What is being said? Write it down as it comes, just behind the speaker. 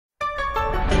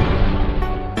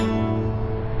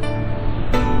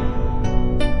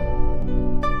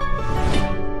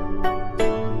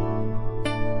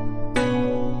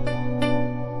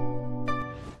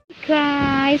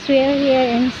we're here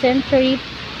in Century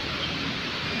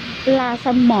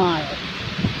Plaza Mall.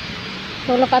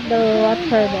 So look at the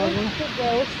water bottle. To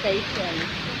go station.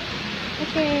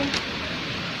 Okay.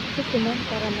 Ito mo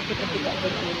para makita-kita ko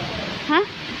sila. Ha?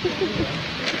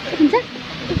 Ano?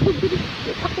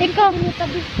 Ikaw.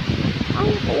 Ang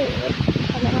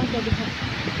ano ang sabi ko?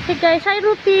 Hey guys, hi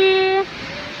Ruti.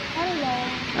 Hello.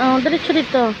 Oh, diretso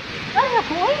dito.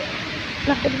 Ako?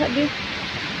 Lakad sa di.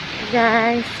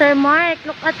 Guys, Sir Mark,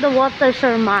 look at the water,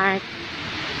 Sir Mark.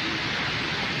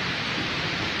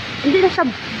 Hindi na siya.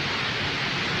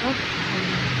 Oh,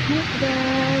 nice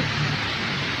guys.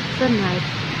 So nice.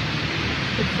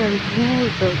 It's a very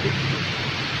good.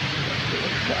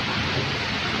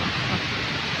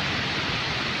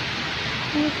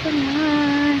 It's so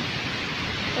nice.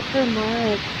 It's so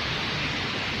nice.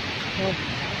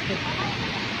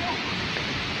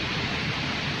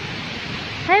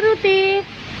 Hi Ruti.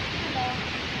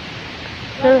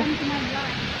 Welcome to my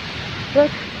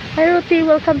vlog. Hi Ruti,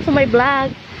 welcome to my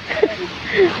vlog.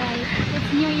 Guys,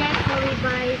 it's New Year, so we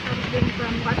buy something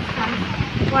from Watson's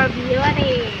for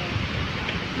beauty.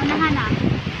 Manahan na.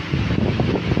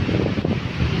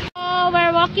 Oh, we're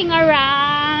walking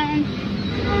around.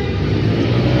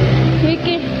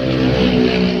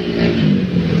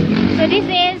 So this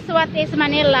is what is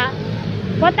Manila.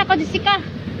 What ako Jessica?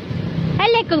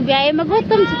 Hala ko biyahe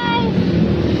magutom.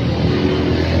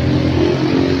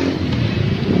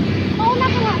 Mauna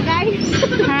ka nga, guys.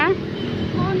 Ha?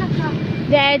 Mauna ka.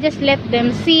 Yeah, I just let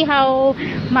them see how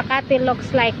Makati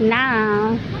looks like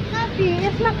now. Makati.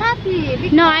 It's Makati.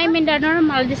 No, I mean the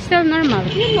normal. It's still normal.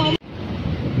 You know.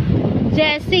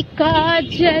 Jessica.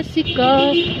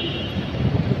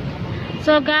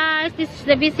 So guys, this is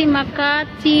the busy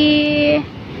Makati.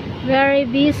 Very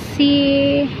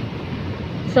busy.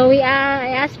 So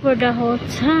I asked for the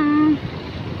hotel.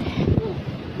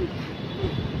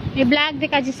 May vlog di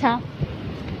ka just ha?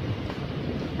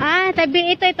 Ah,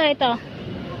 tabi ito.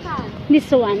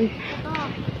 This one.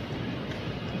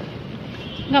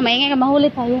 Gamay nga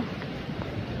mahuli tayo.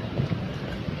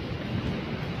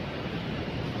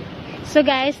 So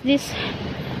guys, this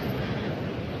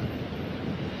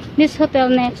hotel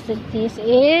next to this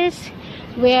is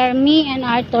where me and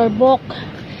Arthur booked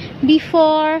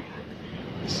before,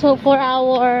 so for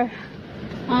our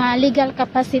legal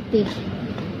capacity.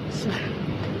 So,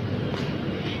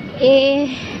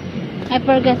 I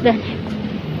forgot that.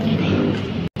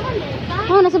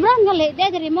 Oh, nasobrang gali.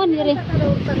 Dere mo, dere.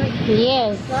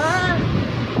 Yes.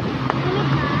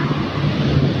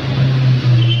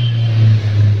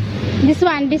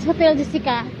 This hotel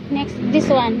Jessica. Next, this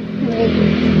one.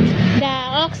 The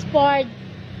Oxford.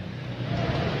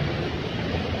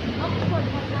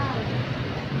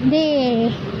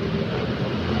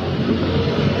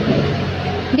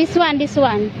 This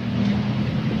one.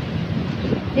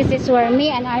 This is where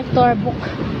me and Arthur book.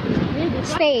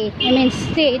 Stay.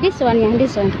 This one, yeah,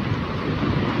 this one.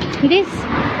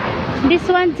 This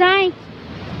one, Jai.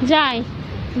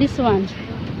 This one.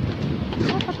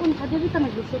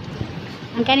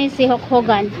 Ang kanin si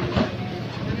Hogan.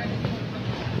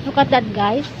 Look at that,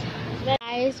 guys.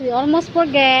 Guys, we almost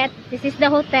forget. This is the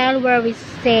hotel where we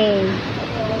stay.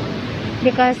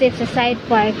 Because it's a side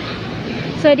park.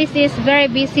 So this is very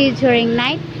busy during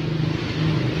night.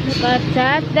 Look at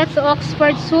that. That's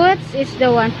Oxford Suites. It's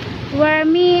the one where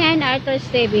me and Arthur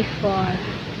stay before.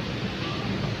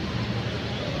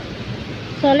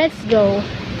 So let's go.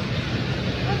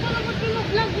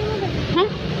 Huh?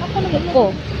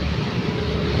 Ako.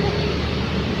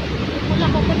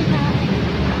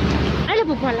 Alam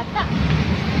mo pala ta.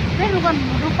 Pero kung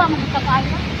lupa mo sa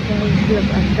kaya. Look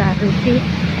at that Ruti.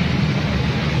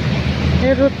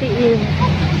 The Ruti is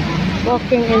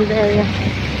walking in the area.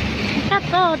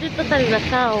 Kato, dito talaga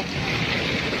tao.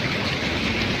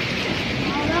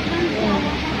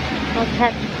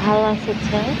 Hotel Palace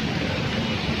Hotel.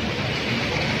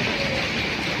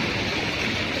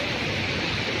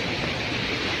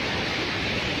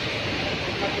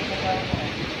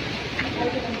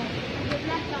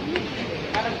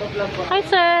 Hi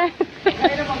sir.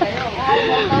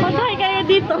 Mag-hi kayo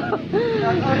dito.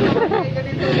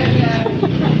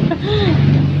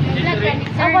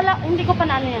 Wala, hindi ko pa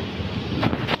na ano yan.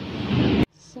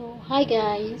 So, hi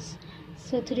guys.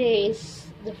 So today is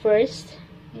the first.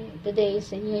 Today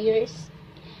is a New Year's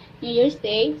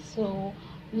Day. So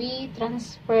we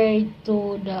transferred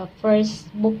to the first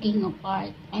booking of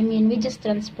art. I mean, we just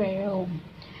transferred home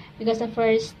because the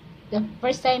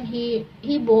first time he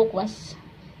booked was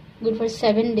good for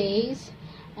 7 days,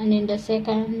 and then the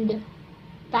second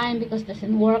time, because it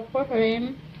doesn't work for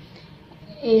him,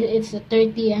 it's the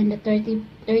 30 and the 30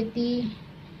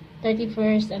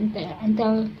 31st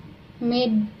until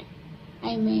mid,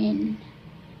 I mean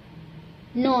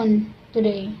noon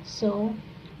today. So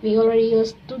we already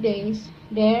used 2 days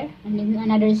there and then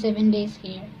another 7 days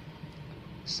here.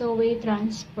 So we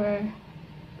transfer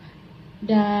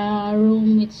the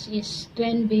room, which is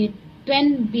twin bed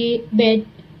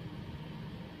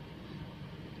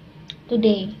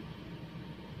today.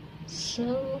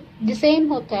 So the same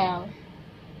hotel,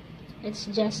 it's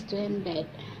just twin bed.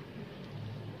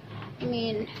 I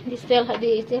mean, they still have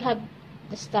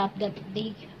the stuff that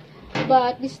they,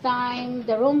 but this time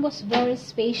the room was very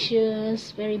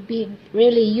spacious, very big,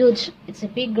 really huge. It's a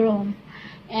big room,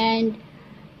 and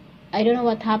I don't know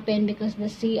what happened because the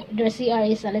CR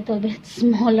is a little bit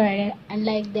smaller,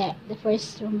 unlike the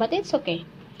first room, but it's okay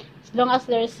as long as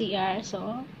there's CR.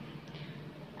 So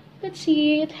let's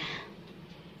see it.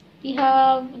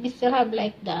 We still have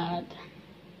like that.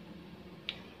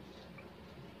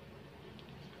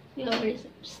 We already have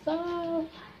stuff,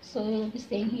 so we'll be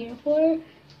staying here for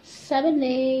 7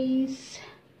 days.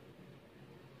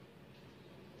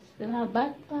 Still have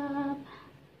bathtub.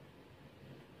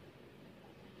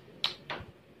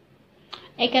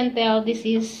 I can tell this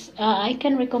is, I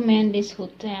can recommend this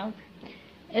hotel.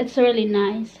 It's really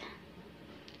nice.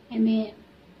 I mean,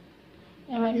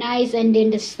 nice, and then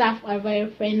the staff are very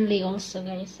friendly also,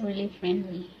 guys. Really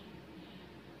friendly.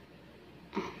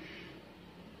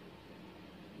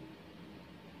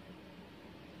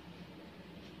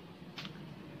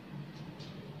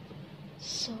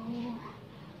 So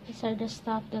these are the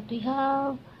stuff that we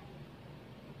have.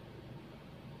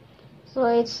 So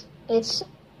it's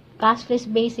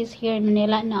cashless basis here in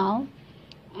Manila now,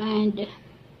 and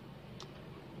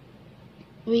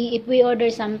if we order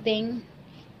something,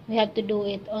 we have to do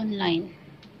it online.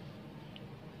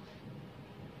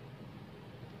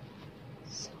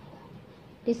 So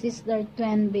this is their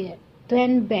twin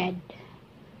bed.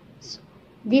 So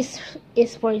this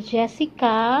is for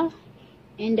Jessica,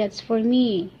 and that's for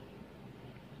me.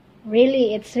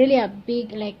 Really, it's really a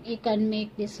big, like you can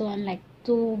make this one like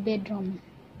 2-bedroom.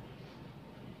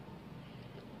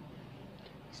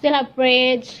 Still have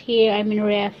fridge here, I mean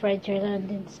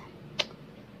refrigerator.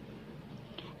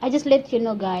 I just let you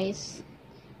know, guys,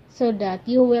 so that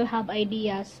you will have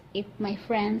ideas. If my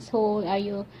friends who are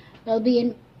you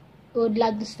would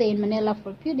like to stay in Manila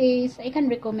for a few days, I can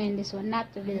recommend this one, not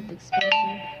really that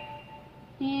expensive.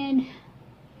 And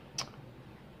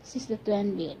this is the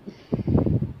twin bed,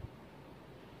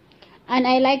 and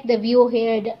I like the view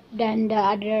here than the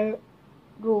other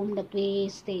room that we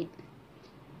stayed.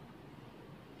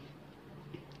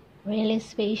 Really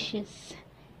spacious,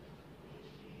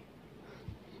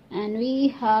 and we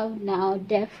have now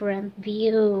different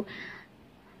view.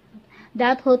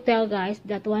 That hotel, guys,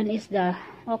 that one is the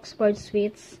Oxford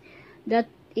Suites. That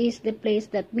is the place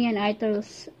that me and Arthur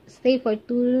stay for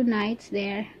 2 nights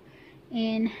there.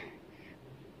 And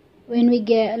when we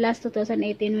get last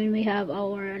 2018, when we have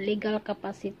our legal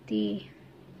capacity.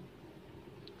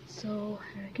 So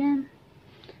here again,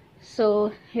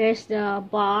 so here's the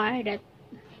bar that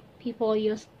people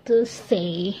used to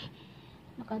stay.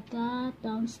 Look at that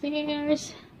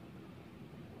downstairs.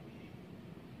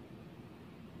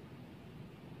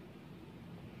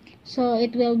 So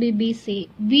it will be busy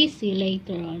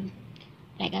later on,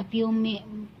 like a few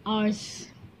hours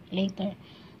later.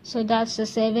 So that's the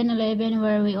 7-Eleven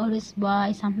where we always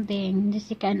buy something,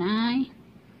 Jessica and I.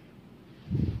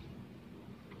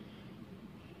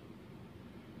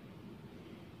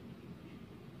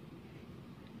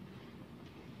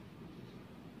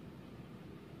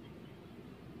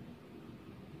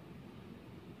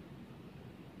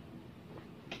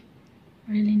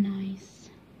 Really nice.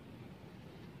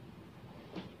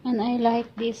 And I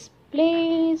like this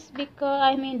place because,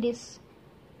 I mean, this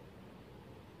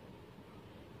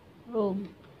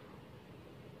room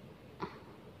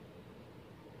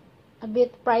a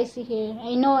bit pricey here.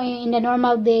 I know in the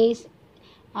normal days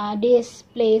this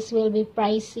place will be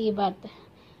pricey, but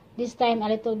this time a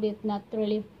little bit not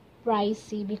really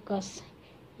pricey because,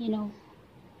 you know,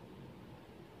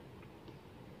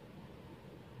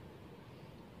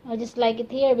 I just like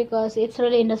it here because it's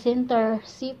really in the center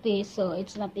city, so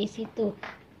it's not easy to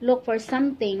look for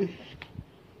something.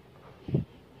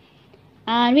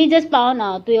 And we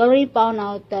already found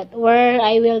out that where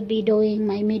I will be doing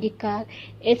my medical,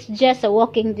 it's just a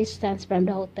walking distance from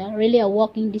the hotel. Really a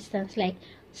walking distance, like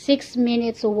 6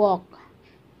 minutes walk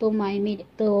to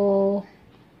to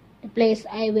the place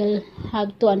I will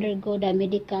have to undergo the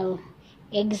medical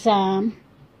exam.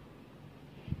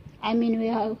 I mean, we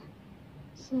have,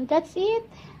 so that's it.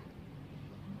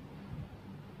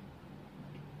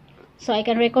 So I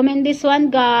can recommend this one,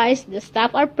 guys. The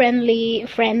staff are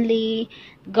friendly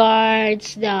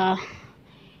guards, and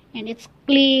it's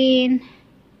clean,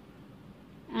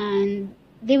 and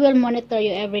they will monitor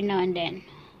you every now and then.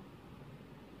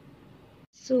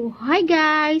 So hi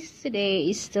guys,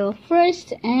 today is the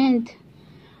first, and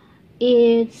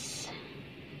it's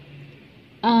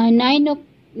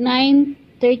 9:30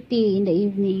 in the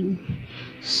evening.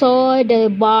 So the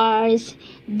bars,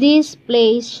 this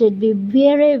place should be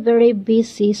very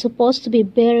busy, supposed to be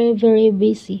very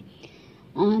busy.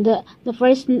 The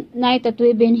first night that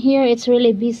we've been here, it's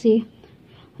really busy.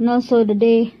 And also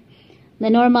the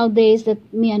normal days that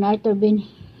me and Arthur been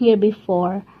here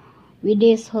before, with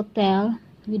that hotel,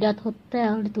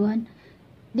 that one,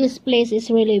 this place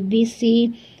is really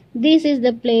busy. This is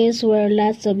the place where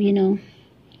lots of, you know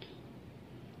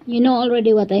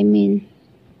already what I mean.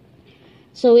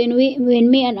 So when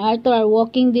me and Arthur are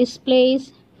walking this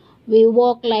place, we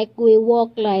walk like we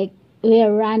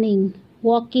are running,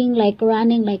 running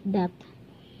like that,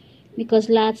 because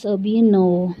lots of,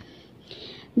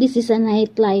 this is a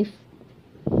nightlife.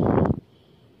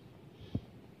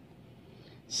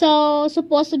 So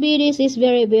supposed to be, this is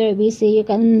very busy. You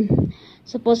can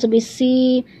supposed to be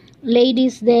see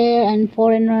ladies there and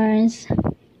foreigners.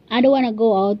 I don't want to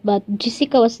go out, but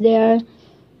Jessica was there.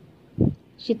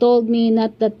 She told me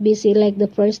not that busy like the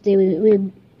first day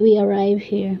we arrived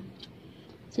here.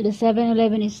 So the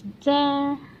 7-Eleven is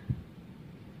there,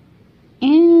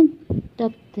 and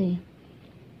that day,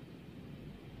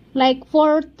 like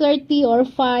 4:30 or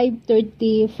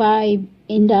 5:35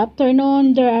 in the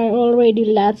afternoon, there are already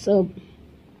lots of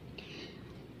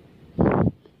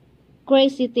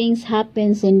crazy things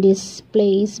happens in this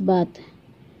place. But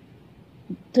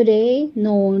today,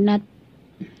 no, not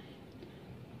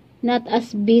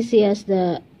as busy as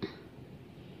I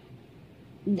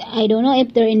don't know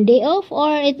if they're in day off,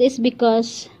 or it is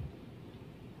because,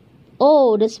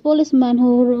 oh, there's policeman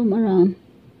who roam around.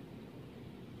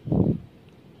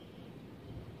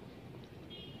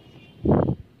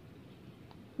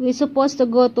 We're supposed to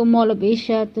go to Mall of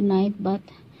Asia tonight, but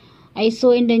I saw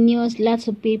in the news lots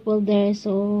of people there,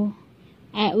 so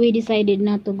we decided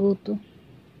not to go to.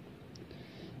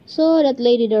 So that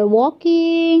lady there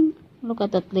walking, look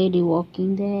at that lady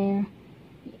walking there.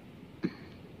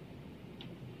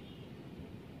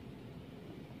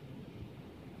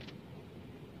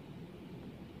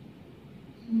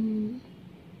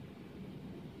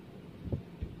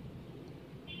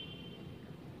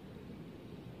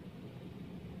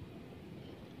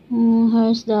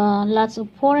 Here's the lots of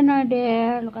foreigner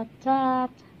there. Look at that.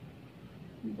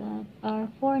 That are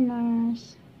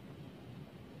foreigners.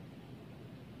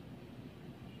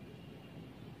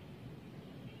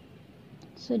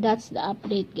 So that's the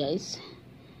update, guys.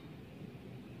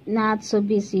 Not so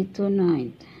busy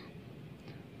tonight.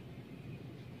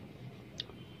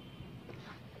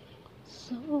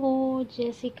 So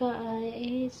Jessica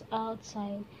is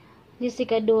outside.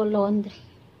 Jessica do laundry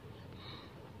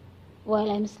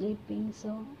while I'm sleeping.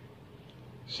 So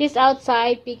she's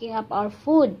outside picking up our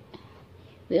food.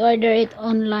 We order it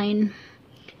online.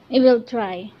 We will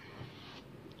try.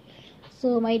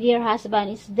 So my dear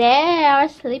husband is there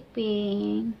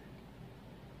sleeping.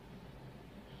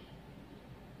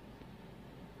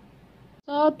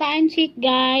 So time check,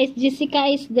 guys. Jessica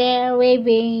is there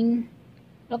waving.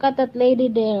 Look at that lady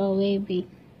there waving.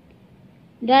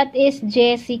 That is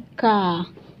Jessica.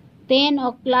 10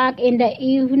 o'clock in the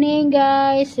evening,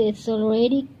 guys. It's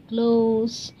already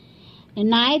closed. The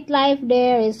nightlife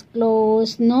there is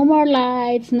closed. No more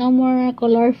lights, no more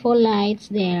colorful lights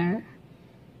there,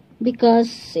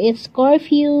 because it's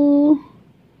curfew.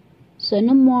 So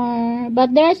no more.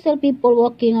 But there are still people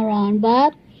walking around,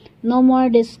 but no more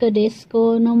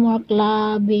disco, no more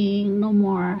clubbing, no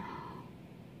more.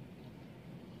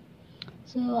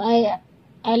 So I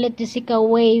let Jessica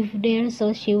wave there,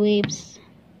 so she waves.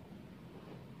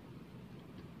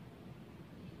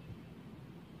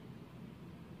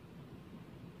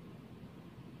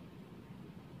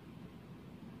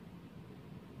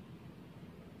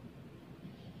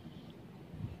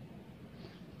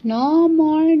 No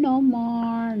more, no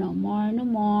more, no more, no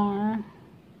more.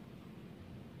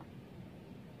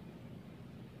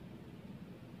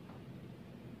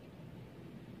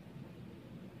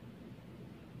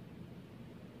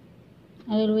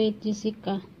 I will wait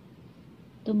Jessica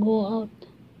to go out.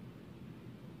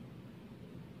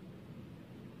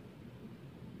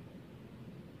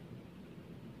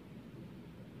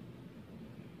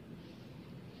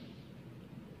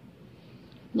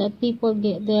 That people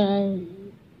get there.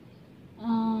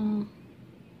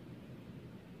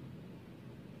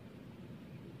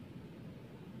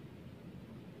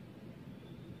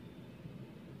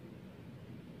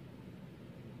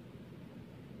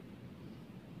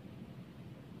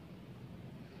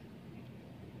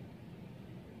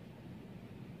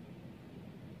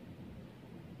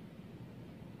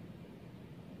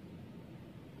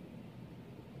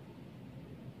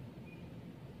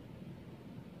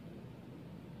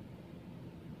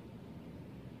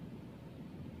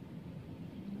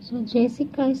 So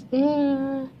Jessica is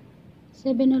there.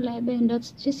 7-Eleven,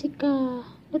 that's Jessica.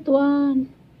 That one.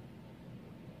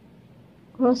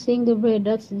 Crossing the bridge,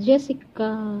 that's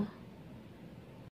Jessica.